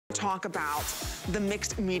talk about the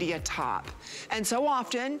mixed media top. And so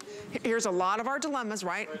often, here's a lot of our dilemmas,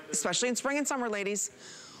 right? Especially in spring and summer, ladies.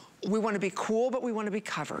 We want to be cool, but we want to be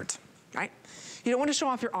covered, right? You don't want to show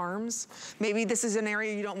off your arms. Maybe this is an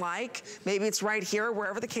area you don't like. Maybe it's right here,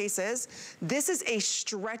 wherever the case is. This is a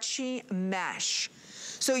stretchy mesh.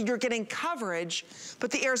 So you're getting coverage,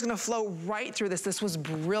 but the air is gonna flow right through this. This was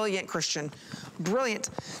brilliant, Christian,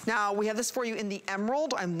 brilliant. Now, we have this for you in the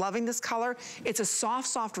emerald. I'm loving this color. It's a soft,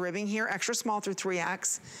 soft ribbing here, extra small through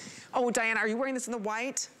 3X. Oh, Diana, are you wearing this in the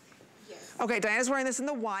white? Yes. Okay, Diana's wearing this in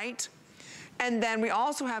the white. And then we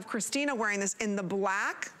also have Christina wearing this in the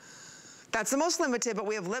black. That's the most limited, but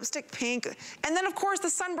we have lipstick pink. And then, of course, the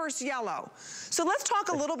sunburst yellow. So let's talk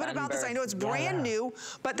a little bit about this. I know it's brand new,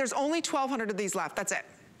 but there's only 1,200 of these left. That's it.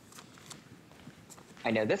 I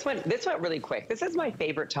know, this went really quick. This is my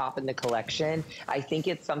favorite top in the collection. I think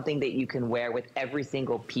it's something that you can wear with every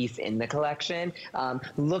single piece in the collection.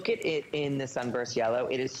 Look at it in the sunburst yellow.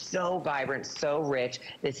 It is so vibrant, so rich.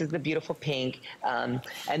 This is the beautiful pink. And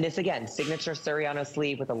this, again, signature Siriano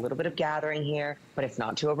sleeve with a little bit of gathering here, but it's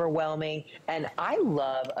not too overwhelming. And I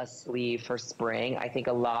love a sleeve for spring. I think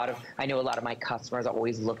I know a lot of my customers are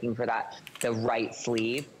always looking for the right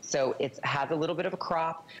sleeve. So it has a little bit of a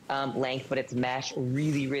crop length, but it's mesh,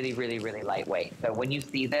 really, really, really, really lightweight. So when you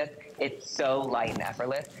see this, it's so light and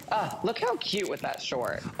effortless. Oh, look how cute with that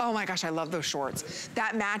short. Oh my gosh, I love those shorts.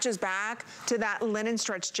 That matches back to that linen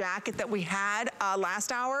stretch jacket that we had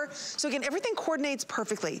last hour. So again, everything coordinates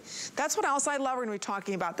perfectly. That's what else I love. We're gonna be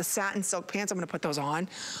talking about the satin silk pants. I'm gonna put those on.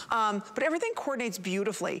 But everything coordinates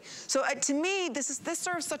beautifully. So to me, this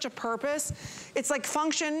serves such a purpose. It's like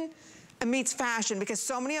function meets fashion, because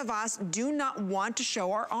so many of us do not want to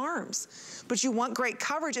show our arms, but you want great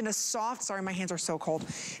coverage in a soft, sorry, my hands are so cold,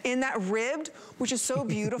 in that ribbed, which is so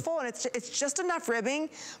beautiful, and it's just enough ribbing,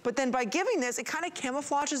 but then by giving this, it kind of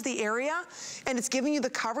camouflages the area, and it's giving you the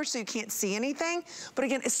coverage so you can't see anything, but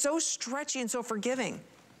again, it's so stretchy and so forgiving.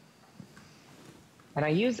 And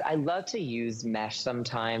I love to use mesh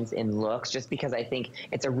sometimes in looks, just because I think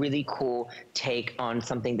it's a really cool take on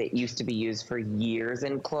something that used to be used for years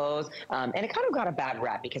in clothes. And it kind of got a bad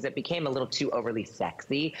rap because it became a little too overly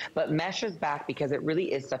sexy. But mesh is back because it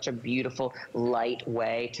really is such a beautiful, light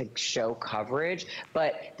way to show coverage.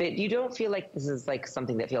 But that you don't feel like this is like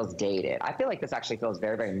something that feels dated. I feel like this actually feels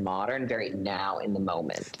very, very modern, very now in the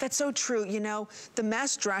moment. That's so true. You know, the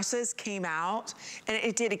mesh dresses came out, and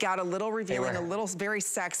it got a little revealing, a little very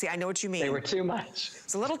sexy. I know what you mean. They were too much.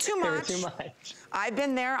 It's a little too much. They were too much. I've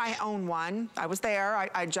been there. I own one. I was there.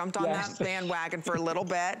 I jumped on that bandwagon for a little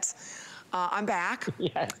bit. I'm back.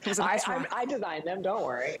 Yes. I designed them. Don't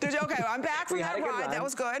worry. Okay, I'm back from that ride. That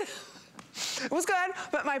was good. It was good,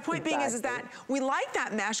 but my point being is that we like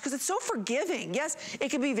that mesh because it's so forgiving. Yes, it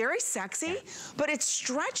can be very sexy, but it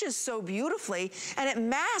stretches so beautifully and it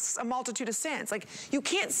masks a multitude of sins. Like, you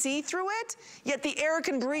can't see through it, yet the air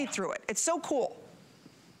can breathe through it. It's so cool.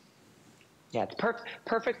 Yeah, it's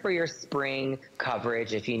perfect for your spring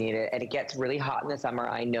coverage if you need it. And it gets really hot in the summer,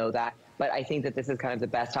 I know that. But I think that this is kind of the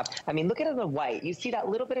best top. I mean, look at it in the white. You see that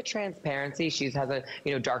little bit of transparency. She has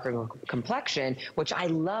a darker complexion, which I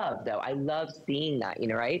love, though. I love seeing that,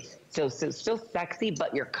 right? So still sexy,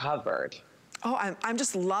 but you're covered. Oh, I'm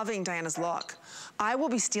just loving Diana's look. I will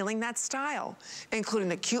be stealing that style, including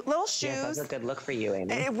the cute little shoes. Yeah, that's a good look for you,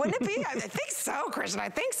 Amy. Wouldn't it be? I think so, Christian. I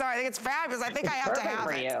think so. I think it's fabulous. I think I have to have it.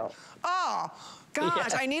 Perfect for you. Oh,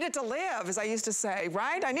 gosh, I need it to live, as I used to say,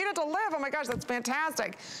 right? I need it to live. Oh, my gosh, that's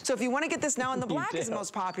fantastic. So if you want to get this now in the black is the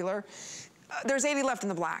most popular. There's 80 left in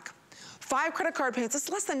the black. 5 credit card payments. It's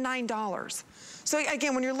less than $9. So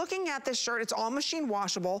again, when you're looking at this shirt, it's all machine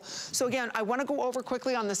washable. So again, I want to go over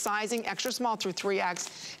quickly on the sizing, extra small through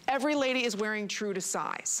 3X. Every lady is wearing true to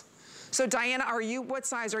size. So Diana, what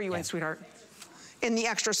size are you in, sweetheart? In the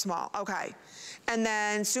extra small, okay. And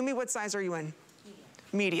then Sumi, what size are you in?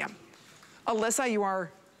 Medium. Alyssa, you are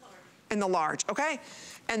in the large, okay?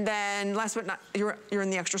 And then last but not, you're in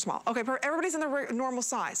the extra small. Okay, everybody's in the normal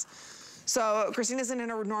size. So Christina's in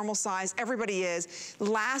her normal size, everybody is.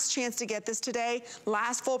 Last chance to get this today,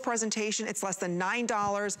 last full presentation, it's less than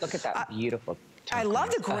 $9. Look at that beautiful turquoise. I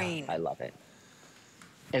love the green. I love it.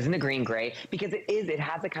 Isn't the green great? Because it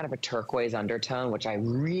has a kind of a turquoise undertone, which I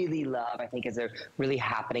really love. I think is a really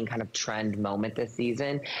happening kind of trend moment this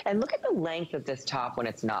season. And look at the length of this top when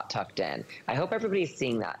it's not tucked in. I hope everybody's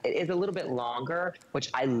seeing that. It is a little bit longer, which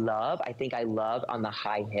I love. I think I love on the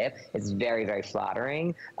high hip. It's very, very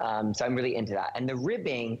flattering. So I'm really into that. And the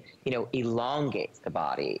ribbing, elongates the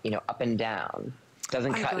body, up and down.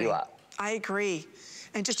 Doesn't cut you up. I agree.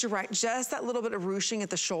 And just, you're right, just that little bit of ruching at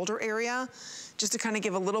the shoulder area, just to kind of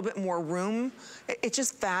give a little bit more room. It's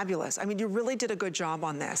just fabulous. I mean, you really did a good job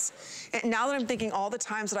on this. And now that I'm thinking all the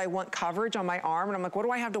times that I want coverage on my arm, and I'm like, what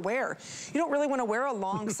do I have to wear? You don't really want to wear a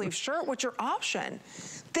long sleeve shirt. What's your option?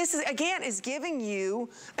 This is, again, is giving you,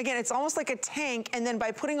 again, it's almost like a tank, and then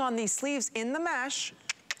by putting on these sleeves in the mesh,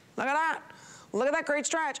 look at that. Look at that great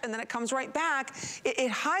stretch, and then it comes right back. It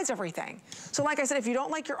hides everything. So like I said, if you don't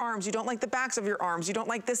like your arms, you don't like the backs of your arms, you don't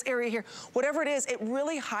like this area here, whatever it is, it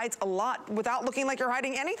really hides a lot without looking like you're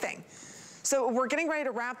hiding anything. So we're getting ready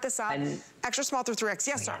to wrap this up. Extra small through 3X.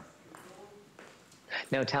 Yes, sir.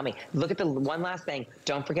 No, tell me. Look at the one last thing.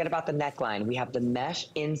 Don't forget about the neckline. We have the mesh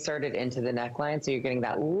inserted into the neckline, so you're getting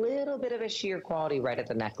that little bit of a sheer quality right at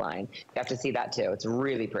the neckline. You have to see that too. It's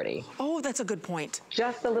really pretty. Oh, that's a good point.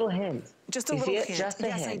 Just a little hint. Just a little hint. Just a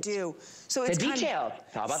hint. Yes, I do. So it's the details.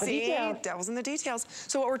 It's all about the details. Devil's in the details.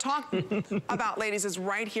 So what we're talking about, ladies, is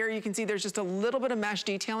right here. You can see there's just a little bit of mesh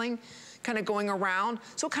detailing kind of going around.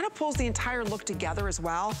 So it kind of pulls the entire look together as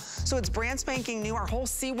well. So it's brand spanking new. Our whole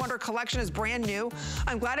Sea Wonder collection is brand new.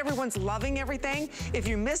 I'm glad everyone's loving everything. If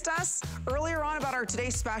you missed us earlier on about our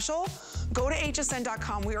today's special, go to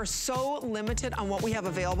hsn.com. We are so limited on what we have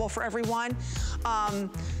available for everyone.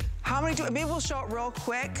 How many maybe we'll show it real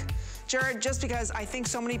quick, Jared, just because I think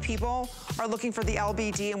so many people are looking for the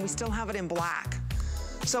LBD and we still have it in black.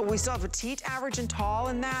 So we still have petite, average, and tall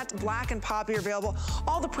in that. Black and poppy are available.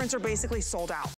 All the prints are basically sold out.